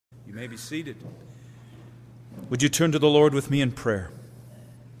You may be seated. Would you turn to the Lord with me in prayer?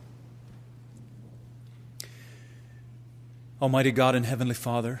 Almighty God and Heavenly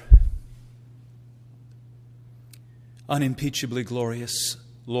Father, unimpeachably glorious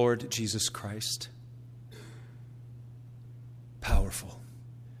Lord Jesus Christ, powerful,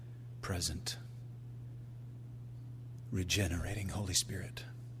 present, regenerating Holy Spirit,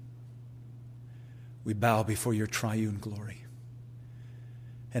 we bow before your triune glory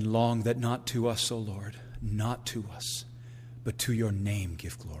and long that not to us, O Lord, not to us, but to your name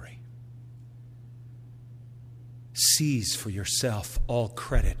give glory. Seize for yourself all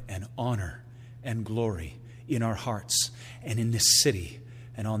credit and honor and glory in our hearts and in this city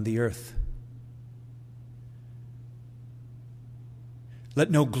and on the earth.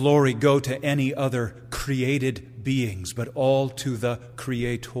 Let no glory go to any other created beings, but all to the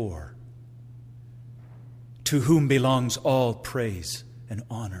Creator, to whom belongs all praise and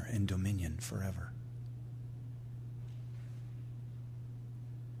honor and dominion forever.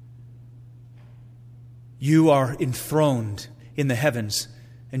 You are enthroned in the heavens,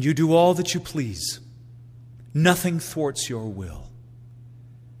 and you do all that you please. Nothing thwarts your will.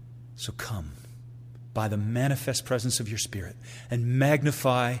 So come, by the manifest presence of your Spirit, and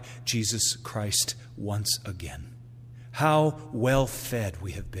magnify Jesus Christ once again. How well fed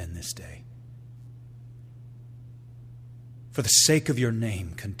we have been this day. For the sake of your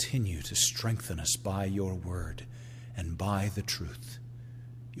name, continue to strengthen us by your word and by the truth.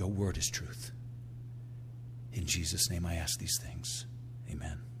 Your word is truth. In Jesus' name I ask these things.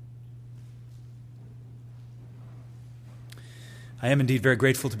 Amen. I am indeed very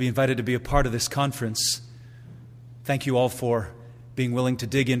grateful to be invited to be a part of this conference. Thank you all for being willing to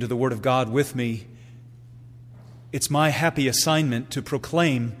dig into the Word of God with me. It's my happy assignment to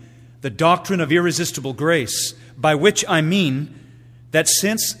proclaim the doctrine of irresistible grace, by which I mean that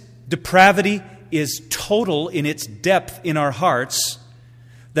since depravity is total in its depth in our hearts,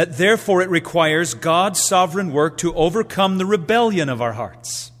 that therefore it requires God's sovereign work to overcome the rebellion of our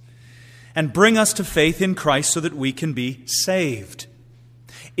hearts and bring us to faith in Christ so that we can be saved.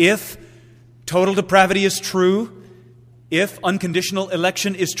 If total depravity is true, if unconditional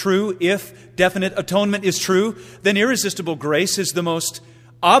election is true, if definite atonement is true, then irresistible grace is the most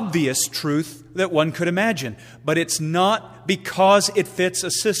obvious truth that one could imagine. But it's not because it fits a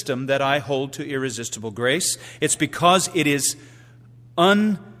system that I hold to irresistible grace. It's because it is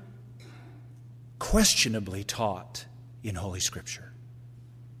unquestionably taught in Holy Scripture.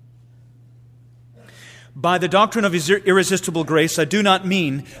 By the doctrine of irresistible grace, I do not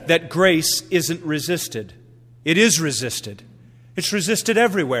mean that grace isn't resisted. It is resisted. It's resisted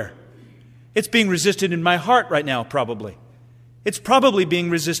everywhere. It's being resisted in my heart right now, probably. It's probably being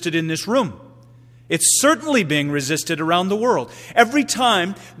resisted in this room. It's certainly being resisted around the world. Every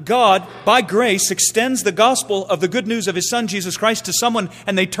time God, by grace, extends the gospel of the good news of His Son, Jesus Christ, to someone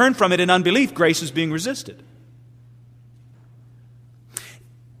and they turn from it in unbelief, grace is being resisted.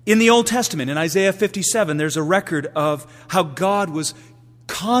 In the Old Testament, in Isaiah 57, there's a record of how God was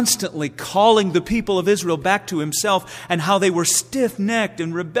constantly calling the people of Israel back to Himself and how they were stiff-necked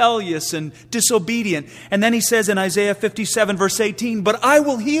and rebellious and disobedient. And then He says in Isaiah 57 verse 18, "But I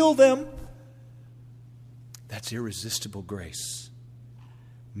will heal them." That's irresistible grace.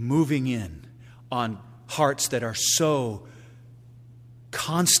 Moving in on hearts that are so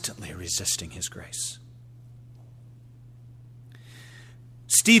constantly resisting His grace.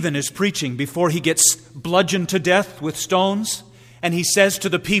 Stephen is preaching before he gets bludgeoned to death with stones. And he says to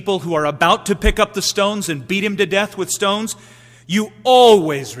the people who are about to pick up the stones and beat him to death with stones, "You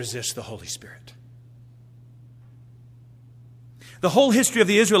always resist the Holy Spirit." The whole history of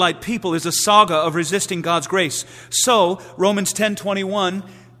the Israelite people is a saga of resisting God's grace. So, Romans 10:21,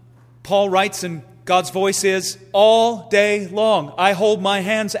 Paul writes, and God's voice is, "All day long I hold my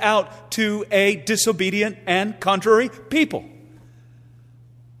hands out to a disobedient and contrary people."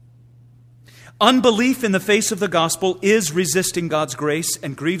 Unbelief in the face of the gospel is resisting God's grace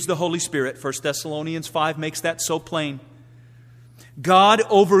and grieves the Holy Spirit. 1 Thessalonians 5 makes that so plain. God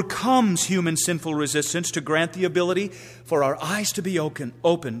overcomes human sinful resistance to grant the ability for our eyes to be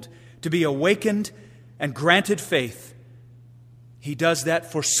opened, to be awakened and granted faith. He does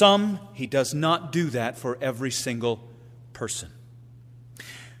that for some. He does not do that for every single person.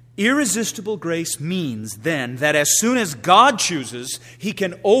 Irresistible grace means then that as soon as God chooses, He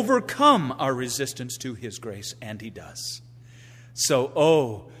can overcome our resistance to His grace, and He does. So,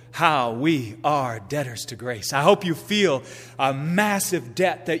 oh, how we are debtors to grace. I hope you feel a massive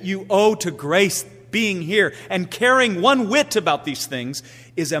debt that you owe to grace. Being here and caring one whit about these things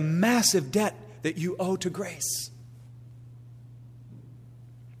is a massive debt that you owe to grace.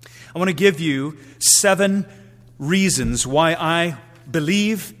 I want to give you 7 reasons why I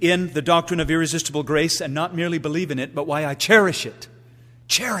believe in the doctrine of irresistible grace, and not merely believe in it, but why I cherish it.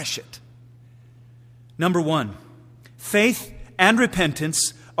 Cherish it. Number 1, faith and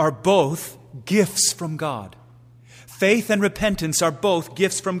repentance are both gifts from God. Faith and repentance are both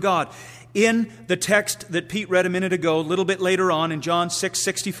gifts from God. In the text that Pete read a minute ago, a little bit later on in John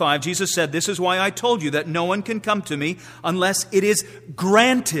 6:65, Jesus said, "This is why I told you that no one can come to me unless it is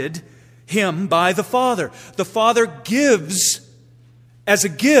granted him by the Father." The Father gives as a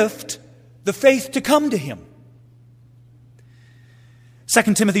gift the faith to come to him.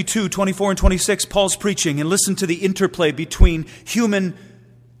 2 Timothy 2:24 and 26, Paul's preaching, and listen to the interplay between human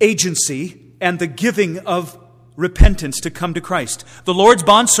agency and the giving of repentance to come to Christ. "The Lord's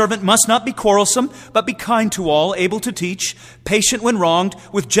bondservant must not be quarrelsome, but be kind to all, able to teach, patient when wronged,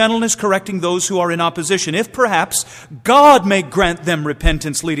 with gentleness correcting those who are in opposition, if perhaps God may grant them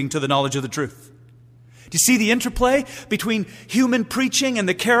repentance leading to the knowledge of the truth." Do you see the interplay between human preaching and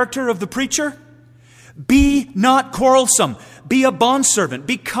the character of the preacher? Be not quarrelsome. Be a bondservant.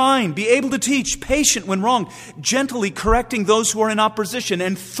 Be kind. Be able to teach, patient when wronged, gently correcting those who are in opposition.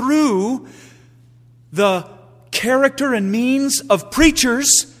 And through the character and means of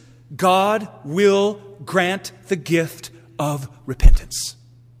preachers, God will grant the gift of repentance.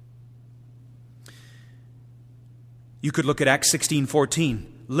 You could look at Acts 16:14.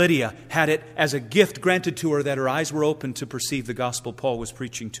 Lydia had it as a gift granted to her that her eyes were open to perceive the gospel Paul was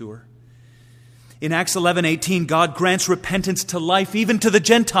preaching to her. In Acts 11:18, God grants repentance to life, even to the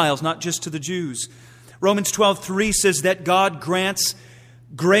Gentiles, not just to the Jews. Romans 12:3 says that God grants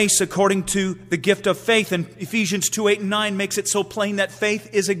grace according to the gift of faith. And Ephesians 2:8 and 9 makes it so plain that faith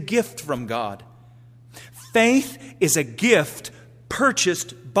is a gift from God. Faith is a gift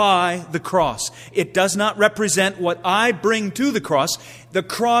purchased by the cross. It does not represent what I bring to the cross. The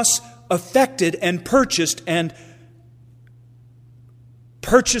cross affected and purchased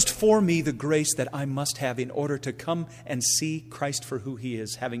for me the grace that I must have in order to come and see Christ for who He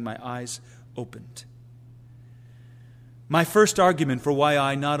is, having my eyes opened. My first argument for why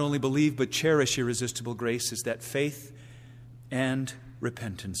I not only believe but cherish irresistible grace is that faith and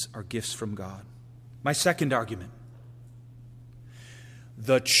repentance are gifts from God. My second argument: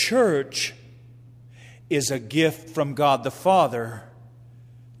 the church is a gift from God the Father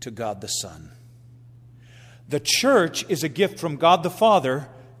to God the Son. The church is a gift from God the Father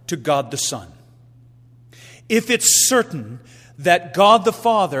to God the Son. If it's certain that God the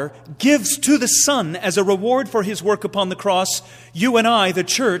Father gives to the Son as a reward for His work upon the cross, you and I, the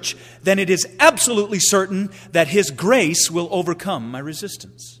church, then it is absolutely certain that His grace will overcome my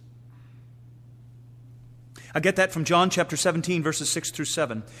resistance. I get that from John chapter 17, verses 6 through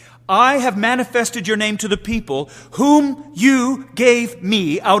 7. "I have manifested your name to the people whom you gave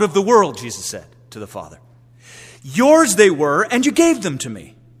me out of the world," Jesus said to the Father. "Yours they were, and you gave them to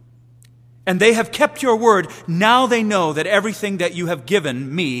me. And they have kept your word. Now they know that everything that you have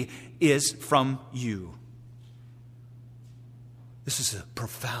given me is from you." This is a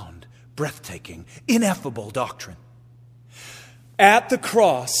profound, breathtaking, ineffable doctrine. At the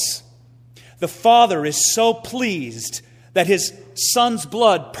cross, the Father is so pleased that His Son's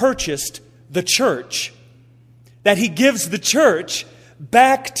blood purchased the church that He gives the church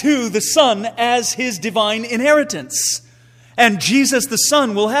back to the Son as His divine inheritance. And Jesus the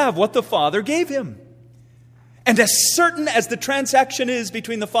Son will have what the Father gave Him. And as certain as the transaction is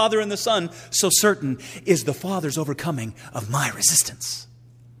between the Father and the Son, so certain is the Father's overcoming of my resistance.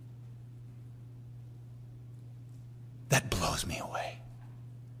 That blows me away.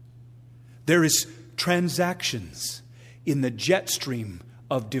 There is transactions in the jet stream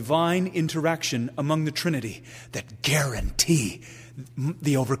of divine interaction among the Trinity that guarantee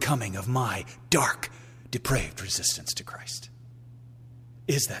the overcoming of my dark, depraved resistance to Christ.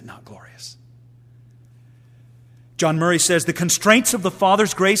 Is that not glorious? John Murray says, "The constraints of the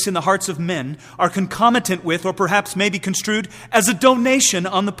Father's grace in the hearts of men are concomitant with, or perhaps may be construed as a donation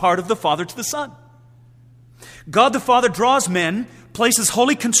on the part of the Father to the Son. God the Father draws men, places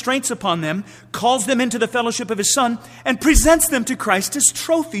holy constraints upon them, calls them into the fellowship of His Son, and presents them to Christ as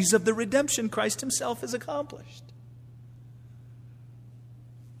trophies of the redemption Christ Himself has accomplished."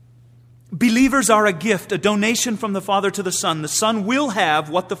 Believers are a gift, a donation from the Father to the Son. The Son will have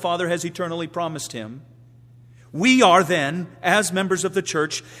what the Father has eternally promised Him. We are then, as members of the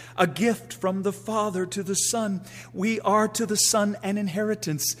church, a gift from the Father to the Son. We are to the Son an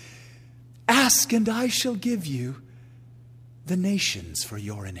inheritance. "Ask and I shall give you the nations for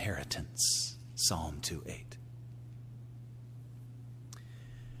your inheritance." Psalm 2:8.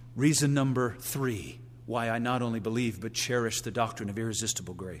 Reason number 3 why I not only believe but cherish the doctrine of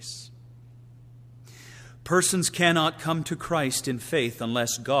irresistible grace. Persons cannot come to Christ in faith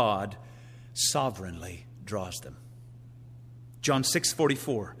unless God sovereignly draws them. John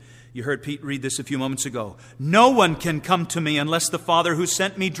 6:44. You heard Pete read this a few moments ago. No one can come to me unless the Father who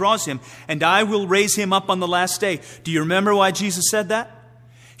sent me draws him, and I will raise him up on the last day. Do you remember why Jesus said that?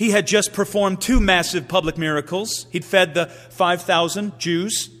 He had just performed 2 massive public miracles. He'd fed the 5,000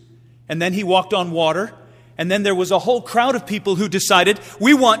 Jews, and then he walked on water. And then there was a whole crowd of people who decided,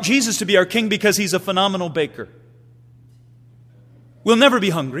 we want Jesus to be our king because he's a phenomenal baker. We'll never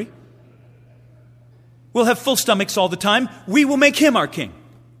be hungry. We'll have full stomachs all the time. We will make him our king.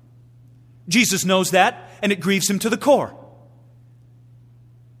 Jesus knows that, and it grieves him to the core.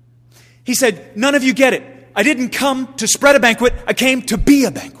 He said, none of you get it. I didn't come to spread a banquet. I came to be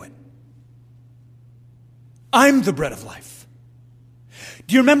a banquet. I'm the bread of life.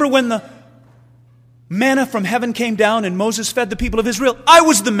 Do you remember when the manna from heaven came down and Moses fed the people of Israel? I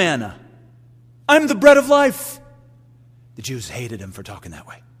was the manna. I'm the bread of life. The Jews hated him for talking that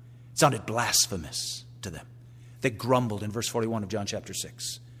way. It sounded blasphemous to them. They grumbled in verse 41 of John chapter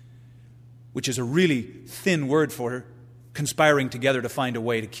 6, which is a really thin word for conspiring together to find a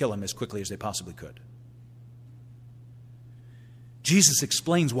way to kill him as quickly as they possibly could. Jesus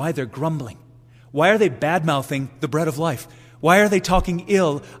explains why they're grumbling. Why are they bad-mouthing the bread of life? Why are they talking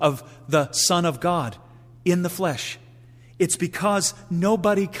ill of the Son of God in the flesh? It's because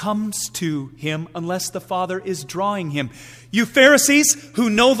nobody comes to him unless the Father is drawing him. You Pharisees who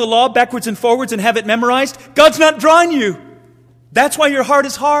know the law backwards and forwards and have it memorized, God's not drawing you. That's why your heart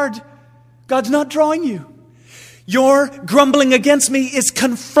is hard. God's not drawing you. Your grumbling against me is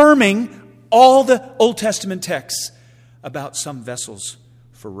confirming all the Old Testament texts about some vessels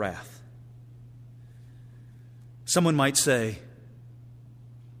for wrath. Someone might say,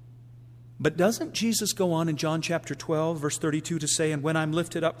 but doesn't Jesus go on in John chapter 12, verse 32 to say, and when I'm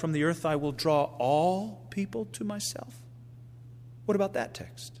lifted up from the earth, I will draw all people to myself? What about that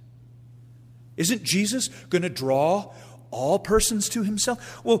text? Isn't Jesus going to draw all persons to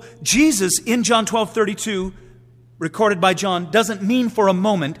himself? Well, Jesus in John 12:32, recorded by John, doesn't mean for a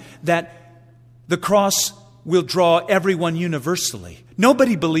moment that the cross will draw everyone universally.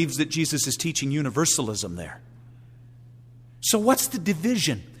 Nobody believes that Jesus is teaching universalism there. So what's the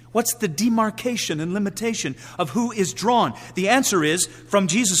division? What's the demarcation and limitation of who is drawn? The answer is, from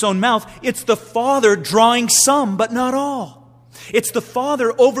Jesus' own mouth, it's the Father drawing some, but not all. It's the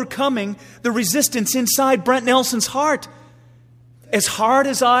Father overcoming the resistance inside Brent Nelson's heart. As hard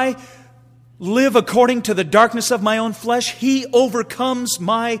as I live according to the darkness of my own flesh, He overcomes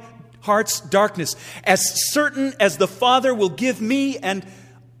my heart's darkness. As certain as the Father will give me and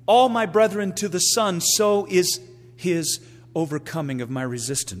all my brethren to the Son, so is His overcoming of my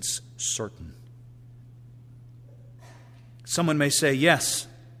resistance certain. Someone may say, yes,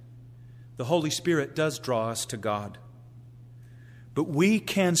 the Holy Spirit does draw us to God. But we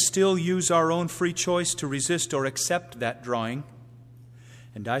can still use our own free choice to resist or accept that drawing.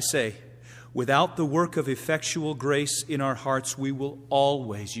 And I say, without the work of effectual grace in our hearts, we will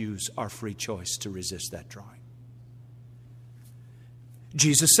always use our free choice to resist that drawing.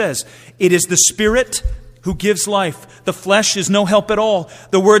 Jesus says, it is the Spirit who gives life. The flesh is no help at all.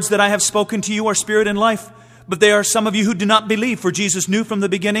 The words that I have spoken to you are spirit and life. But there are some of you who do not believe, for Jesus knew from the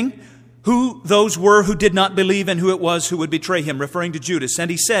beginning who those were who did not believe and who it was who would betray him, referring to Judas.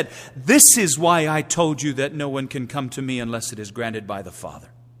 And he said, this is why I told you that no one can come to me unless it is granted by the Father.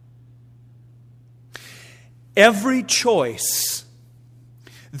 Every choice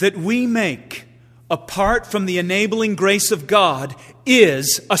that we make apart from the enabling grace of God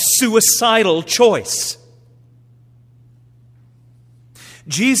is a suicidal choice.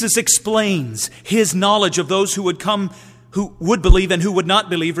 Jesus explains His knowledge of those who would come, who would believe and who would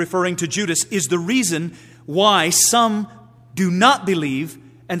not believe, referring to Judas, is the reason why some do not believe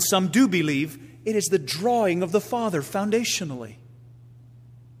and some do believe. It is the drawing of the Father foundationally.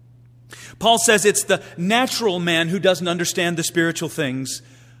 Paul says it's the natural man who doesn't understand the spiritual things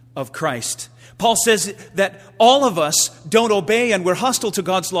of Christ. Paul says that all of us don't obey and we're hostile to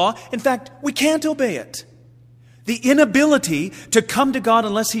God's law. In fact, we can't obey it. The inability to come to God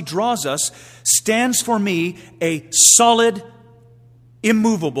unless He draws us stands for me a solid,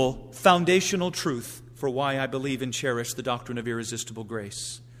 immovable, foundational truth for why I believe and cherish the doctrine of irresistible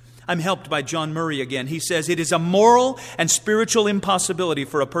grace. I'm helped by John Murray again. He says, it is a moral and spiritual impossibility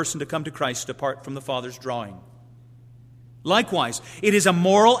for a person to come to Christ apart from the Father's drawing. Likewise, it is a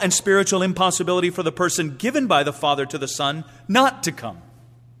moral and spiritual impossibility for the person given by the Father to the Son not to come.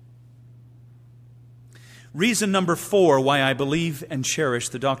 Reason number 4 why I believe and cherish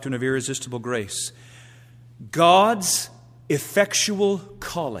the doctrine of irresistible grace. God's effectual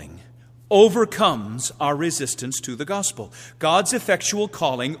calling overcomes our resistance to the gospel. God's effectual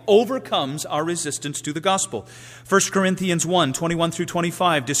calling overcomes our resistance to the gospel. 1 Corinthians 1, 21 through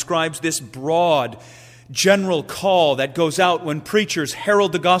 25 describes this broad, general call that goes out when preachers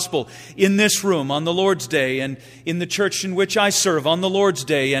herald the gospel in this room on the Lord's Day, and in the church in which I serve on the Lord's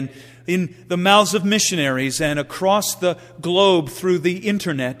Day, and in the mouths of missionaries, and across the globe through the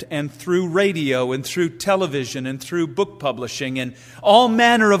internet and through radio and through television and through book publishing and all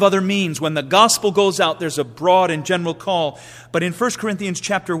manner of other means. When the gospel goes out, there's a broad and general call. But in 1 Corinthians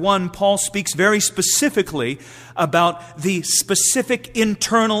chapter 1, Paul speaks very specifically about the specific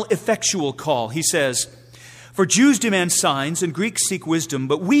internal effectual call. He says, "For Jews demand signs and Greeks seek wisdom,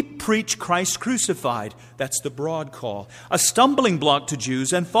 but we preach Christ crucified." That's the broad call. "A stumbling block to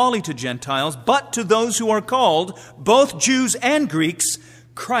Jews and folly to Gentiles, but to those who are called, both Jews and Greeks,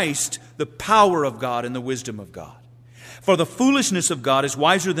 Christ, the power of God and the wisdom of God. For the foolishness of God is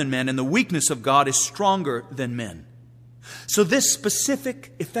wiser than men, and the weakness of God is stronger than men." So this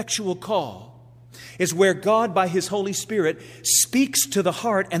specific effectual call is where God, by His Holy Spirit, speaks to the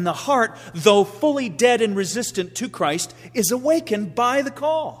heart, and the heart, though fully dead and resistant to Christ, is awakened by the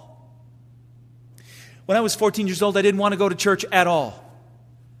call. When I was 14 years old, I didn't want to go to church at all.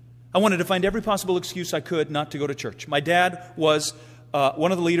 I wanted to find every possible excuse I could not to go to church. My dad was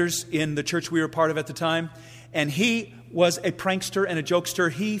one of the leaders in the church we were part of at the time, and he was a prankster and a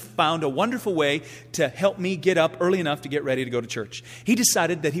jokester. He found a wonderful way to help me get up early enough to get ready to go to church. He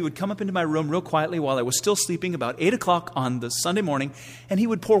decided that he would come up into my room real quietly while I was still sleeping, about 8 o'clock on the Sunday morning, and he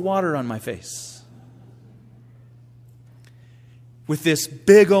would pour water on my face with this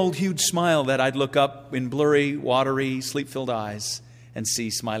big old huge smile that I'd look up in blurry, watery, sleep-filled eyes and see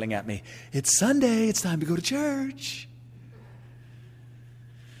smiling at me. "It's Sunday, it's time to go to church."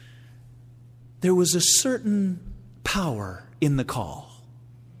 There was a certain power in the call.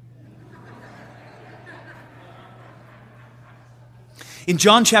 In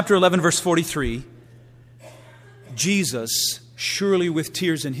John chapter 11, verse 43, Jesus, surely with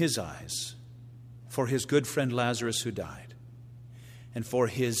tears in His eyes, for His good friend Lazarus who died, and for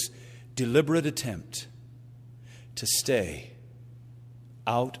his deliberate attempt to stay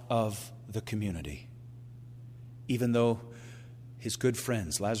out of the community, even though his good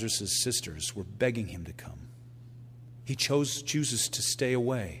friends, Lazarus' sisters, were begging him to come. He chooses to stay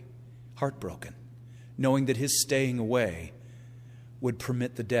away, heartbroken, knowing that his staying away would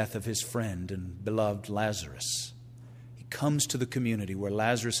permit the death of his friend and beloved Lazarus. He comes to the community where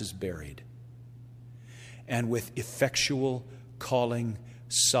Lazarus is buried, and with effectual, calling,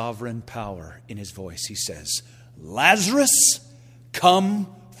 sovereign power in His voice, He says, "Lazarus, come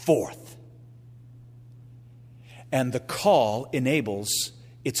forth." And the call enables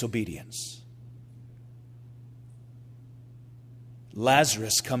its obedience.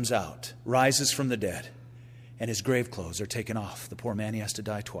 Lazarus comes out, rises from the dead, and his grave clothes are taken off. The poor man, he has to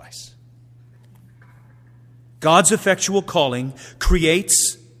die twice. God's effectual calling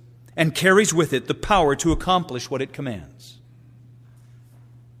creates and carries with it the power to accomplish what it commands.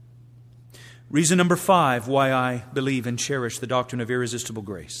 Reason number 5 why I believe and cherish the doctrine of irresistible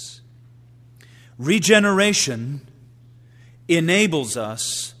grace. Regeneration enables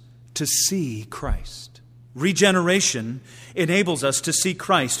us to see Christ. Regeneration enables us to see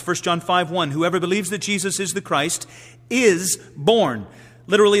Christ. 1 John 5:1, "Whoever believes that Jesus is the Christ is born."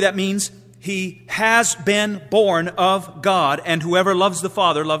 Literally, that means he has been born of God, and whoever loves the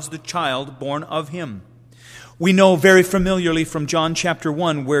Father loves the child born of Him. We know very familiarly from John chapter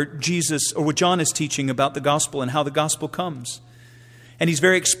 1 where John is teaching about the gospel and how the gospel comes. And he's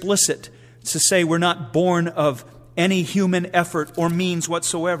very explicit to say we're not born of any human effort or means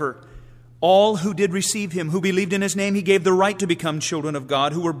whatsoever. All who did receive Him, who believed in His name, He gave the right to become children of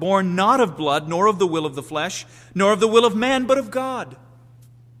God, who were born not of blood, nor of the will of the flesh, nor of the will of man, but of God.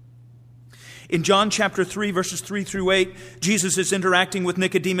 In John chapter 3, verses 3 through 8, Jesus is interacting with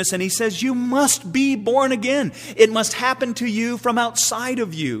Nicodemus, and He says, "You must be born again. It must happen to you from outside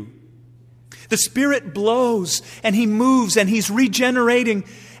of you." The Spirit blows, and He moves, and He's regenerating,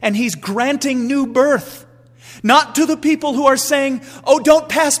 and He's granting new birth. Not to the people who are saying, "Oh, don't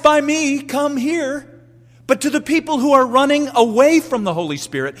pass by me, come here," but to the people who are running away from the Holy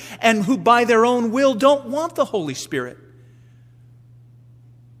Spirit and who by their own will don't want the Holy Spirit.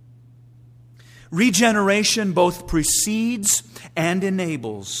 Regeneration both precedes and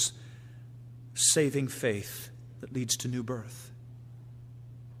enables saving faith that leads to new birth.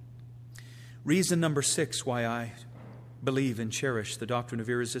 Reason number 6 why I believe and cherish the doctrine of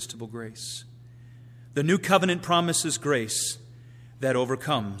irresistible grace. The new covenant promises grace that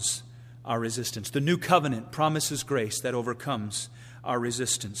overcomes our resistance. The new covenant promises grace that overcomes our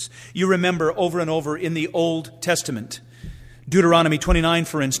resistance. You remember over and over in the Old Testament, Deuteronomy 29,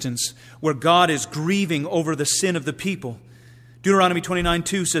 for instance, where God is grieving over the sin of the people. Deuteronomy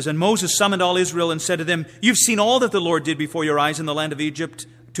 29:2 says, "And Moses summoned all Israel and said to them, 'You've seen all that the Lord did before your eyes in the land of Egypt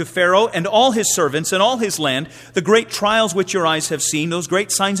to Pharaoh and all his servants and all his land, the great trials which your eyes have seen, those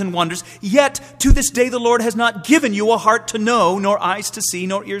great signs and wonders. Yet to this day the Lord has not given you a heart to know, nor eyes to see,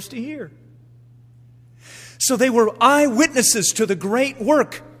 nor ears to hear.'" So they were eyewitnesses to the great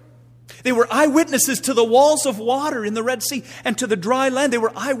work. They were eyewitnesses to the walls of water in the Red Sea and to the dry land. They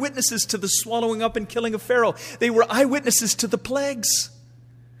were eyewitnesses to the swallowing up and killing of Pharaoh. They were eyewitnesses to the plagues.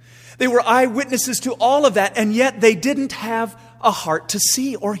 They were eyewitnesses to all of that, and yet they didn't have a heart to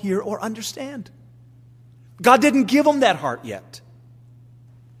see or hear or understand. God didn't give them that heart yet.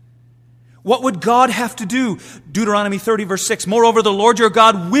 What would God have to do? Deuteronomy 30 verse 6, "Moreover, the Lord your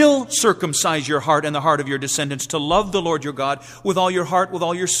God will circumcise your heart and the heart of your descendants to love the Lord your God with all your heart, with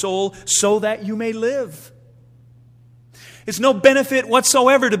all your soul, so that you may live." It's no benefit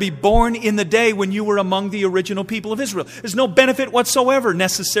whatsoever to be born in the day when you were among the original people of Israel. There's no benefit whatsoever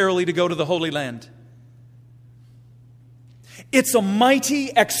necessarily to go to the Holy Land. It's a mighty,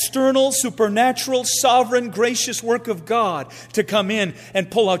 external, supernatural, sovereign, gracious work of God to come in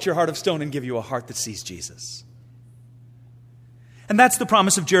and pull out your heart of stone and give you a heart that sees Jesus. And that's the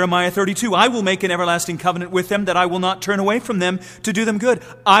promise of Jeremiah 32. "I will make an everlasting covenant with them, that I will not turn away from them to do them good.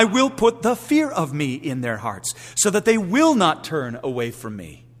 I will put the fear of me in their hearts, so that they will not turn away from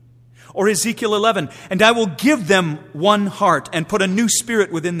me." Or Ezekiel 11, "And I will give them one heart and put a new spirit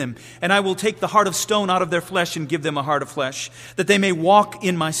within them. And I will take the heart of stone out of their flesh and give them a heart of flesh, that they may walk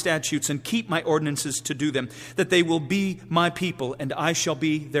in my statutes and keep my ordinances to do them, that they will be my people and I shall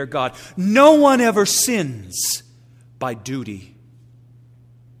be their God." No one ever sins by duty.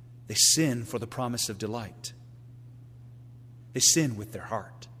 They sin for the promise of delight. They sin with their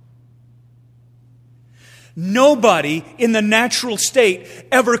heart. Nobody in the natural state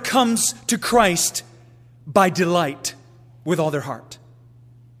ever comes to Christ by delight with all their heart.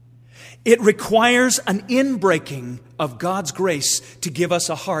 It requires an inbreaking of God's grace to give us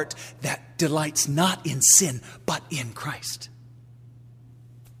a heart that delights not in sin, but in Christ.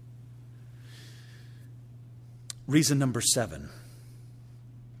 Reason number 7.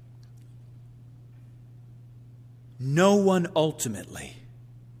 No one ultimately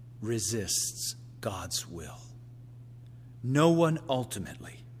resists God's will. No one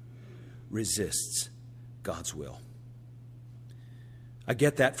ultimately resists God's will. I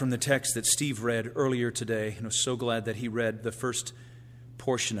get that from the text that Steve read earlier today, and I was so glad that he read the first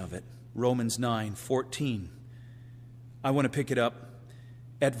portion of it, Romans 9:14. I want to pick it up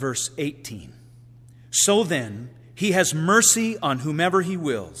at verse 18. "So then, he has mercy on whomever he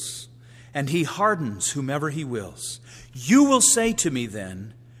wills, and he hardens whomever he wills. You will say to me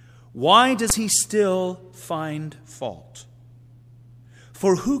then, why does he still find fault?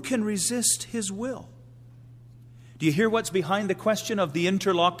 For who can resist his will?" Do you hear what's behind the question of the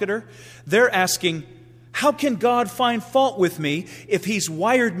interlocutor? They're asking, how can God find fault with me if he's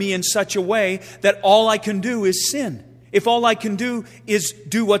wired me in such a way that all I can do is sin? If all I can do is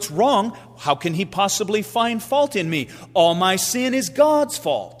do what's wrong, how can he possibly find fault in me? All my sin is God's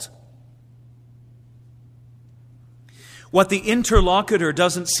fault. What the interlocutor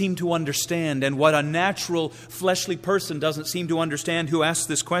doesn't seem to understand, and what a natural fleshly person doesn't seem to understand who asks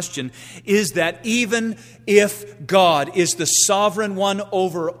this question, is that even if God is the sovereign one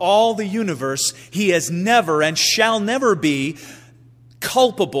over all the universe, he is never and shall never be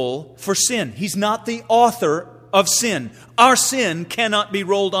culpable for sin. He's not the author of sin. Our sin cannot be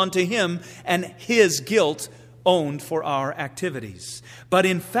rolled onto him and his guilt owned for our activities. But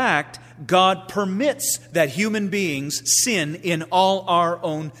in fact, God permits that human beings sin in all our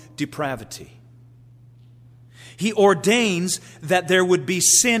own depravity. He ordains that there would be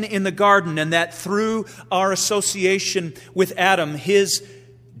sin in the garden, and that through our association with Adam, his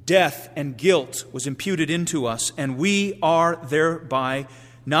death and guilt was imputed into us, and we are thereby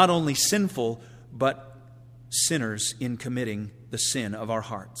not only sinful, but sinners in committing the sin of our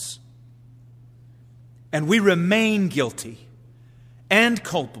hearts. And we remain guilty and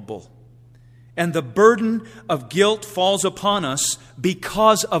culpable. And the burden of guilt falls upon us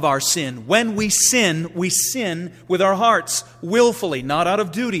because of our sin. When we sin with our hearts, willfully, not out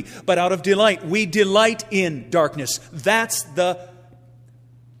of duty, but out of delight. We delight in darkness. That's the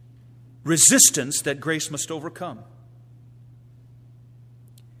resistance that grace must overcome.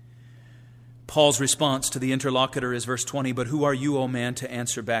 Paul's response to the interlocutor is verse 20, "But who are you, O man, to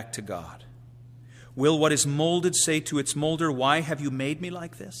answer back to God? Will what is molded say to its molder, why have you made me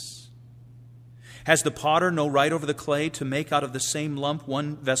like this? Has the potter no right over the clay to make out of the same lump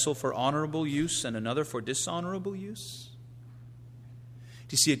one vessel for honorable use and another for dishonorable use?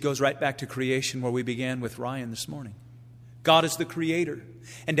 Do you see, it goes right back to creation where we began with Ryan this morning. God is the creator.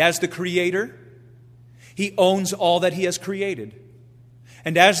 And as the creator, He owns all that He has created.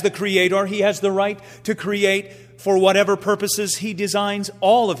 And as the creator, He has the right to create for whatever purposes He designs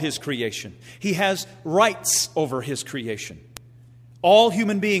all of His creation. He has rights over His creation. All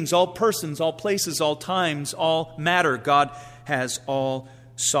human beings, all persons, all places, all times, all matter, God has all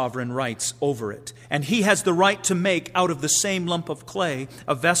sovereign rights over it. And He has the right to make out of the same lump of clay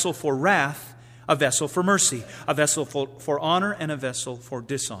a vessel for wrath, a vessel for mercy, a vessel for honor, and a vessel for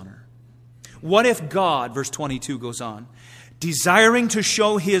dishonor. What if God, verse 22 goes on, desiring to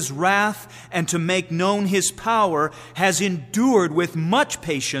show His wrath and to make known His power, has endured with much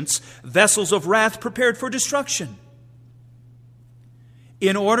patience vessels of wrath prepared for destruction,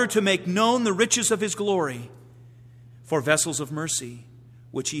 in order to make known the riches of His glory for vessels of mercy,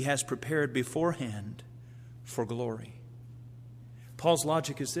 which He has prepared beforehand for glory. Paul's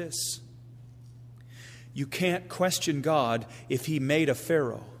logic is this: you can't question God if He made a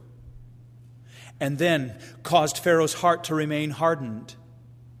Pharaoh and then caused Pharaoh's heart to remain hardened,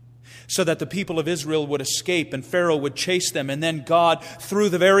 so that the people of Israel would escape and Pharaoh would chase them. And then God, through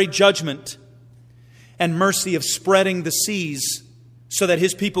the very judgment and mercy of spreading the seas so that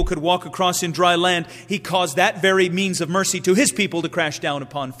His people could walk across in dry land, He caused that very means of mercy to His people to crash down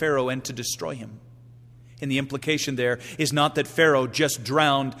upon Pharaoh and to destroy him. And the implication there is not that Pharaoh just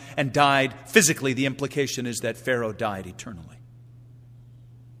drowned and died physically. The implication is that Pharaoh died eternally.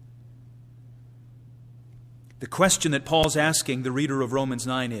 The question that Paul's asking the reader of Romans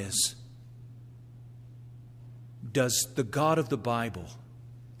 9 is, does the God of the Bible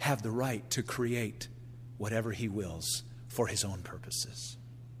have the right to create whatever He wills for His own purposes?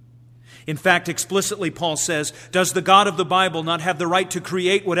 In fact, explicitly Paul says, does the God of the Bible not have the right to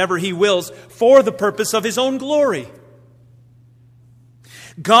create whatever He wills for the purpose of His own glory?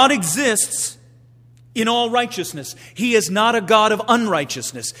 God exists in all righteousness. He is not a God of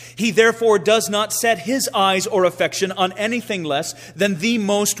unrighteousness. He therefore does not set His eyes or affection on anything less than the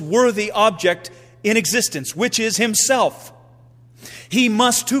most worthy object in existence, which is Himself. He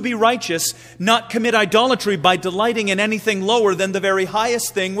must, to be righteous, not commit idolatry by delighting in anything lower than the very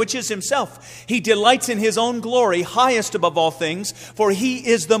highest thing, which is Himself. He delights in His own glory, highest above all things, for He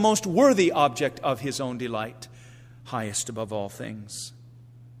is the most worthy object of His own delight, highest above all things.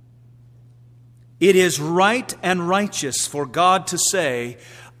 It is right and righteous for God to say,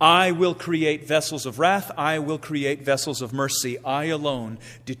 I will create vessels of wrath, I will create vessels of mercy. I alone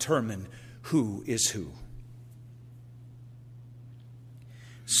determine who is who.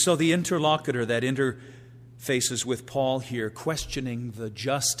 So the interlocutor that interfaces with Paul here, questioning the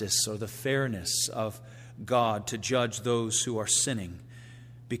justice or the fairness of God to judge those who are sinning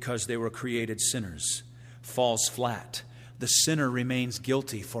because they were created sinners, falls flat. The sinner remains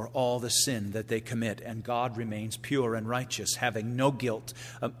guilty for all the sin that they commit, and God remains pure and righteous, having no guilt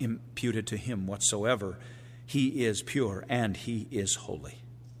imputed to Him whatsoever. He is pure and He is holy.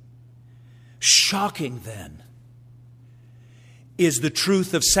 Shocking, then, is the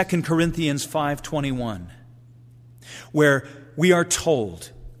truth of 2 Corinthians 5:21, where we are told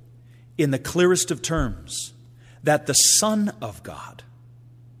in the clearest of terms that the Son of God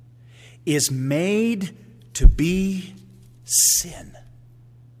is made to be sin,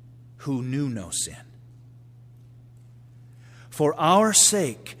 who knew no sin. For our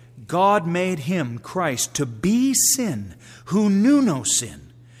sake, God made Him, Christ, to be sin, who knew no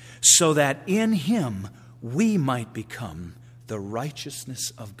sin, so that in Him we might become the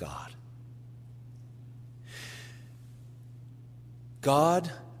righteousness of God.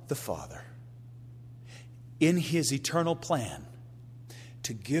 God the Father, in His eternal plan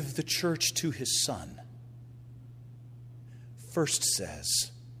to give the church to His Son, first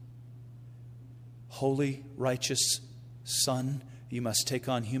says, holy, righteous Son, you must take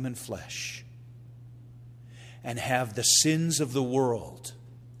on human flesh and have the sins of the world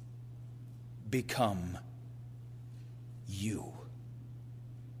become you.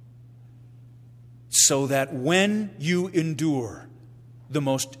 So that when you endure the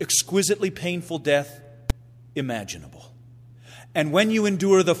most exquisitely painful death imaginable, and when you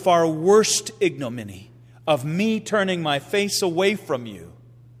endure the far worst ignominy of me turning my face away from you,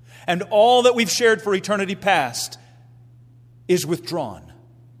 and all that we've shared for eternity past is withdrawn,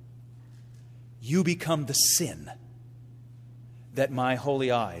 you become the sin that my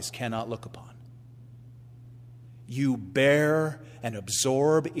holy eyes cannot look upon. You bear and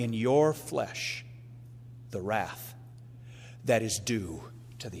absorb in your flesh the wrath that is due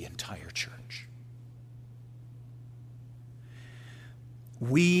to the entire church.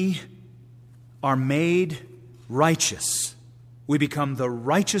 we are made righteous. We become the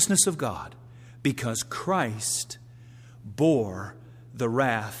righteousness of God because Christ bore the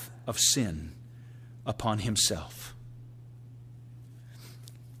wrath of sin upon Himself.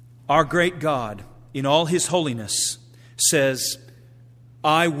 Our great God, in all His holiness, says,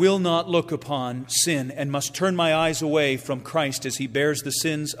 I will not look upon sin and must turn my eyes away from Christ as He bears the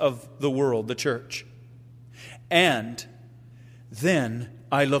sins of the world, the church. And then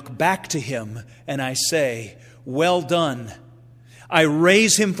I look back to Him and I say, well done. I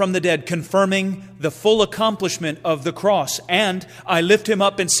raise Him from the dead, confirming the full accomplishment of the cross. And I lift Him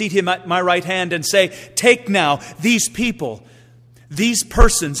up and seat Him at my right hand and say, take now these people, these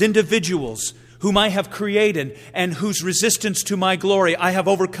persons, individuals whom I have created and whose resistance to my glory I have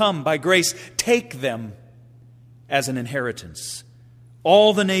overcome by grace. Take them as an inheritance.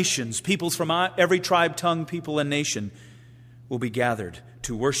 All the nations, peoples from every tribe, tongue, people, and nation will be gathered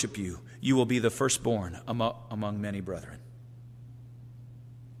to worship you. You will be the firstborn among many brethren.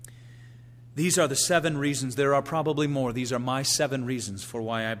 These are the 7 reasons. There are probably more. These are my 7 reasons for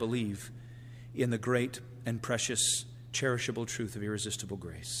why I believe in the great and precious, cherishable truth of irresistible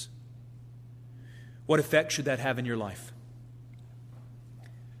grace. What effect should that have in your life?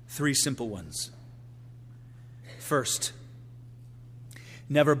 3 simple ones. First,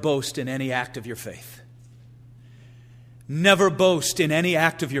 never boast in any act of your faith. Never boast in any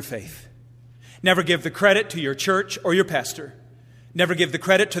act of your faith. Never give the credit to your church or your pastor. Never give the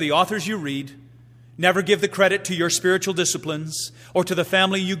credit to the authors you read. Never give the credit to your spiritual disciplines or to the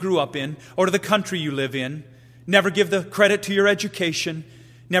family you grew up in or to the country you live in. Never give the credit to your education.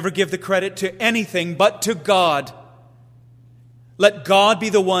 Never give the credit to anything but to God. Let God be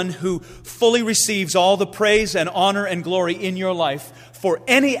the one who fully receives all the praise and honor and glory in your life for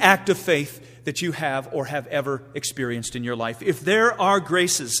any act of faith that you have or have ever experienced in your life. If there are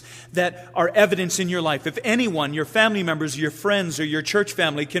graces that are evidence in your life, if anyone, your family members, your friends, or your church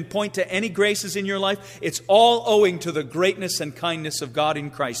family can point to any graces in your life, it's all owing to the greatness and kindness of God in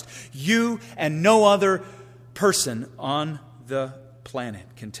Christ. You and no other person on the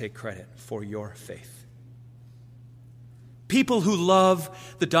planet can take credit for your faith. People who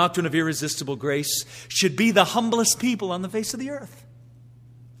love the doctrine of irresistible grace should be the humblest people on the face of the earth.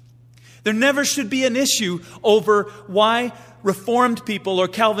 There never should be an issue over why Reformed people or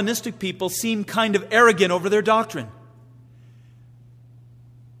Calvinistic people seem kind of arrogant over their doctrine.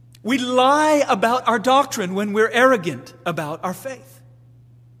 We lie about our doctrine when we're arrogant about our faith.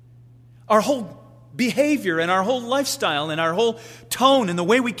 Our whole behavior and our whole lifestyle and our whole tone and the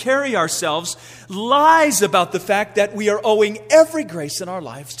way we carry ourselves lies about the fact that we are owing every grace in our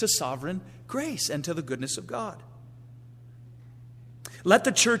lives to sovereign grace and to the goodness of God. Let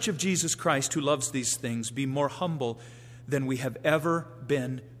the Church of Jesus Christ, who loves these things, be more humble than we have ever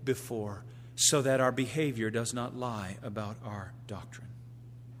been before, so that our behavior does not lie about our doctrine.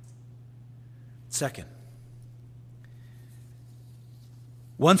 Second,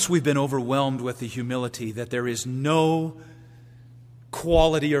 once we've been overwhelmed with the humility that there is no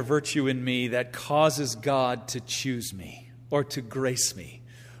quality or virtue in me that causes God to choose me or to grace me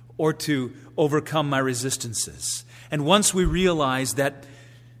or to overcome my resistances, and once we realize that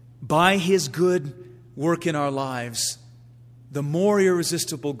by His good work in our lives, the more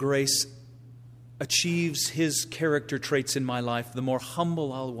irresistible grace achieves His character traits in my life, the more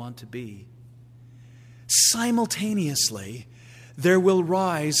humble I'll want to be. Simultaneously, there will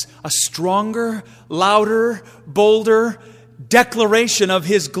rise a stronger, louder, bolder declaration of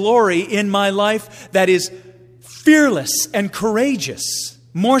His glory in my life that is fearless and courageous,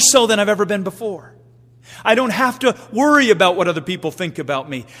 more so than I've ever been before. I don't have to worry about what other people think about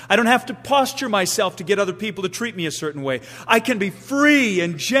me. I don't have to posture myself to get other people to treat me a certain way. I can be free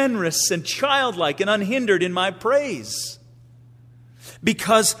and generous and childlike and unhindered in my praise.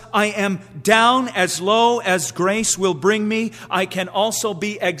 Because I am down as low as grace will bring me, I can also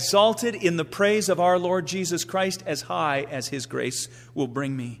be exalted in the praise of our Lord Jesus Christ as high as His grace will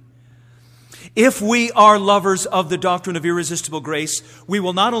bring me. If we are lovers of the doctrine of irresistible grace, we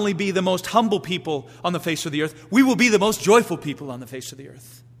will not only be the most humble people on the face of the earth, we will be the most joyful people on the face of the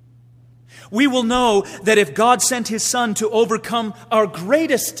earth. We will know that if God sent His Son to overcome our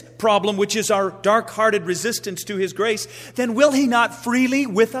greatest problem, which is our dark-hearted resistance to His grace, then will He not freely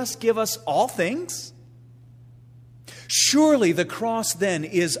with us give us all things? Surely the cross then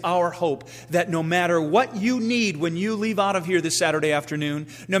is our hope that no matter what you need when you leave out of here this Saturday afternoon,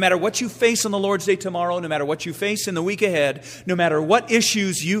 no matter what you face on the Lord's Day tomorrow, no matter what you face in the week ahead, no matter what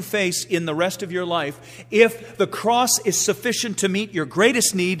issues you face in the rest of your life, if the cross is sufficient to meet your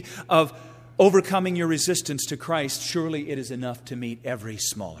greatest need of overcoming your resistance to Christ, surely it is enough to meet every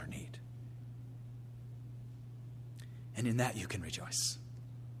smaller need. And in that you can rejoice.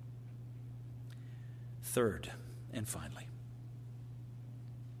 Third, and finally,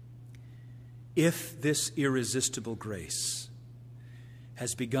 if this irresistible grace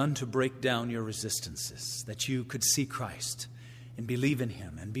has begun to break down your resistances, that you could see Christ and believe in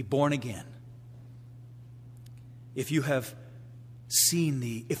Him and be born again, if you have seen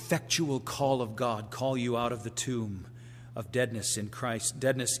the effectual call of God call you out of the tomb of deadness in Christ,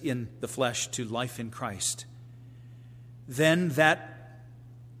 deadness in the flesh to life in Christ, then that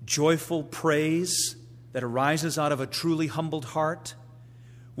joyful praise that arises out of a truly humbled heart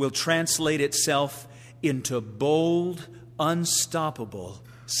will translate itself into bold, unstoppable,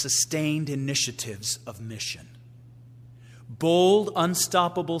 sustained initiatives of mission. Bold,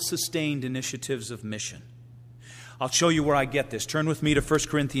 unstoppable, sustained initiatives of mission. I'll show you where I get this. Turn with me to 1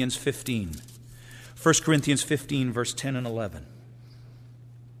 Corinthians 15. 1 Corinthians 15, verse 10 and 11.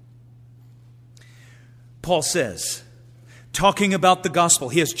 Paul says, talking about the gospel,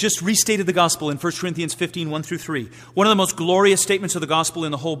 he has just restated the gospel in 1 Corinthians 15, 1 through 3. One of the most glorious statements of the gospel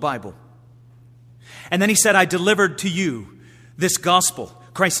in the whole Bible. And then he said, I delivered to you this gospel.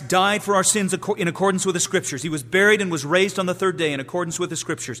 Christ died for our sins in accordance with the Scriptures. He was buried and was raised on the third day in accordance with the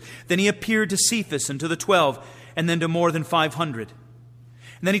Scriptures. Then He appeared to Cephas and to the 12, and then to more than 500.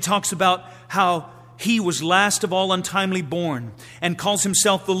 And then he talks about how He was last of all untimely born and calls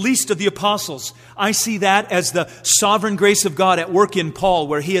Himself the least of the apostles. I see that as the sovereign grace of God at work in Paul,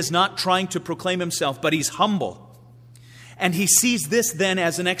 where he is not trying to proclaim himself, but he's humble. And he sees this then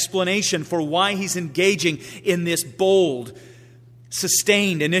as an explanation for why he's engaging in this bold,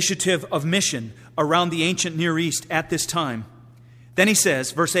 sustained initiative of mission around the ancient Near East at this time. Then he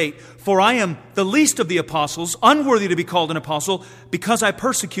says, verse 8, for I am the least of the apostles, unworthy to be called an apostle, because I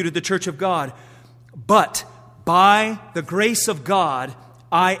persecuted the church of God. But by the grace of God,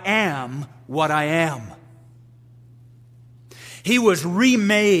 I am what I am. He was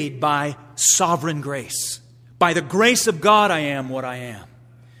remade by sovereign grace. By the grace of God, I am what I am.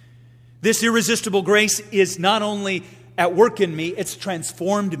 This irresistible grace is not only at work in me, it's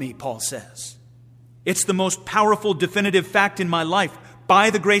transformed me, Paul says. It's the most powerful, definitive fact in my life.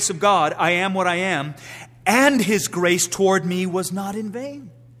 By the grace of God, I am what I am, and His grace toward me was not in vain.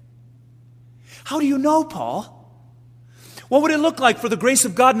 How do you know, Paul? What would it look like for the grace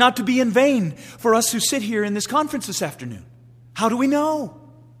of God not to be in vain for us who sit here in this conference this afternoon? How do we know?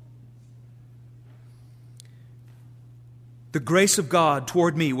 The grace of God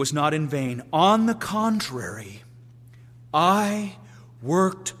toward me was not in vain. On the contrary, I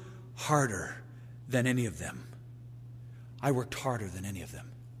worked harder than any of them. I worked harder than any of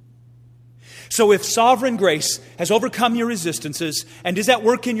them. So if sovereign grace has overcome your resistances and is at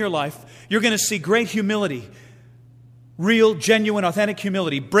work in your life, you're going to see great humility, real, genuine, authentic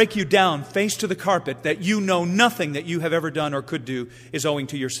humility break you down face to the carpet, that you know nothing that you have ever done or could do is owing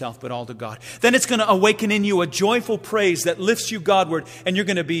to yourself, but all to God. Then it's going to awaken in you a joyful praise that lifts you Godward, and you're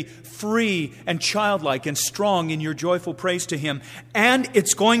going to be free and childlike and strong in your joyful praise to Him. And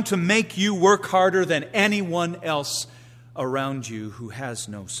it's going to make you work harder than anyone else around you who has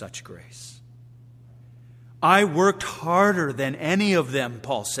no such grace. I worked harder than any of them,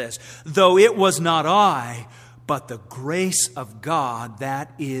 Paul says, though it was not I, but the grace of God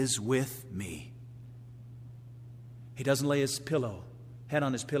that is with me. He doesn't lay his head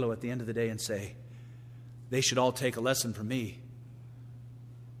on his pillow at the end of the day and say, they should all take a lesson from me.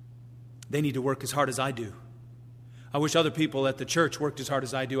 They need to work as hard as I do. I wish other people at the church worked as hard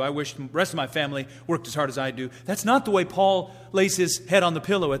as I do. I wish the rest of my family worked as hard as I do. That's not the way Paul lays his head on the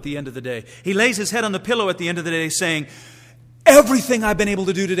pillow at the end of the day. He lays his head on the pillow at the end of the day saying, everything I've been able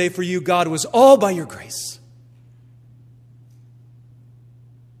to do today for you, God, was all by your grace.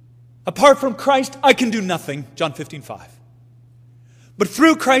 Apart from Christ, I can do nothing, John 15:5. But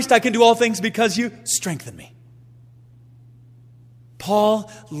through Christ, I can do all things because you strengthen me.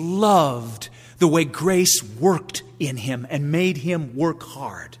 Paul loved the way grace worked in him and made him work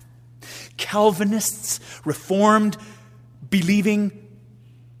hard. Calvinists, Reformed, believing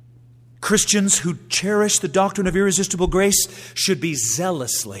Christians who cherish the doctrine of irresistible grace should be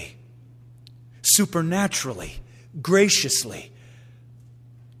zealously, supernaturally, graciously,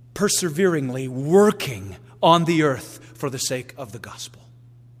 perseveringly working on the earth for the sake of the gospel.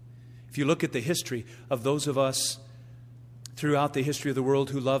 If you look at the history of those of us throughout the history of the world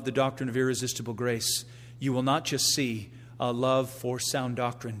who love the doctrine of irresistible grace, you will not just see a love for sound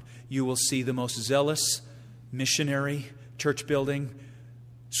doctrine. You will see the most zealous missionary, church building,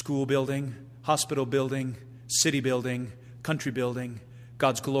 school building, hospital building, city building, country building,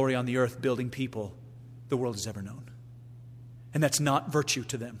 God's glory on the earth, building people the world has ever known. And that's not virtue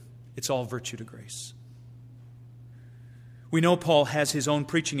to them. It's all virtue to grace. We know Paul has his own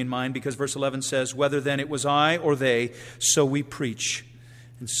preaching in mind because verse 11 says, "Whether then it was I or they, so we preach,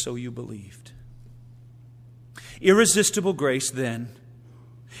 and so you believed." Irresistible grace, then,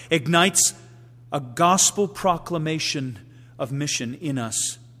 ignites a gospel proclamation of mission in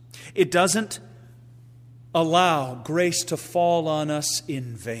us. It doesn't allow grace to fall on us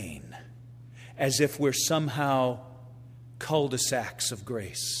in vain, as if we're somehow cul-de-sacs of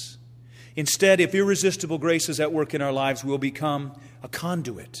grace. Instead, if irresistible grace is at work in our lives, we'll become a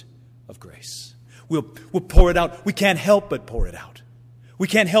conduit of grace. We'll pour it out. We can't help but pour it out. We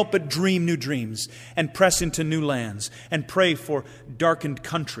can't help but dream new dreams and press into new lands and pray for darkened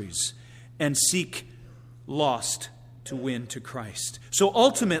countries and seek lost to win to Christ. So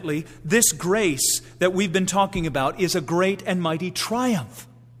ultimately, this grace that we've been talking about is a great and mighty triumph.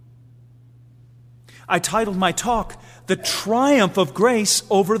 I titled my talk, "The Triumph of Grace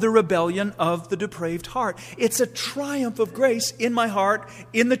Over the Rebellion of the Depraved Heart." It's a triumph of grace in my heart,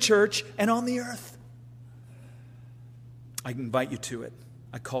 in the church, and on the earth. I invite you to it.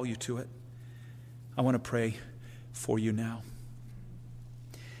 I call you to it. I want to pray for you now.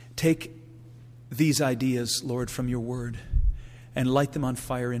 Take these ideas, Lord, from your word and light them on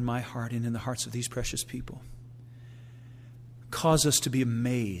fire in my heart and in the hearts of these precious people. Cause us to be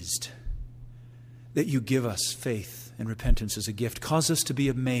amazed that you give us faith and repentance as a gift. Cause us to be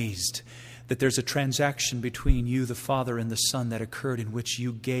amazed that there's a transaction between you, the Father, and the Son that occurred in which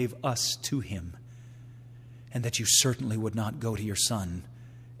you gave us to him, and that you certainly would not go to your Son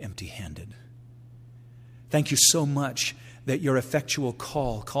empty-handed. Thank you so much that your effectual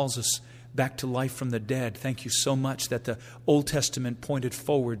call calls us back to life from the dead. Thank you so much that the Old Testament pointed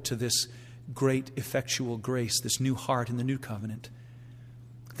forward to this great effectual grace, this new heart in the new covenant.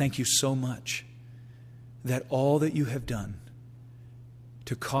 Thank you so much that all that you have done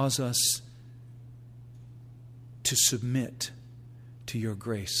to cause us to submit to your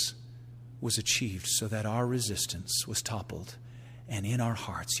grace was achieved so that our resistance was toppled and in our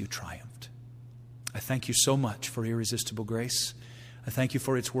hearts you triumphed. I thank you so much for irresistible grace. I thank you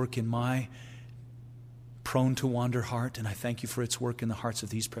for its work in my prone to wander heart, and I thank you for its work in the hearts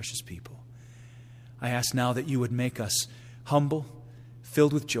of these precious people. I ask now that you would make us humble,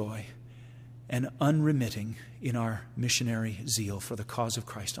 filled with joy, and unremitting in our missionary zeal for the cause of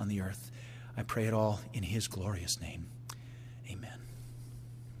Christ on the earth. I pray it all in his glorious name.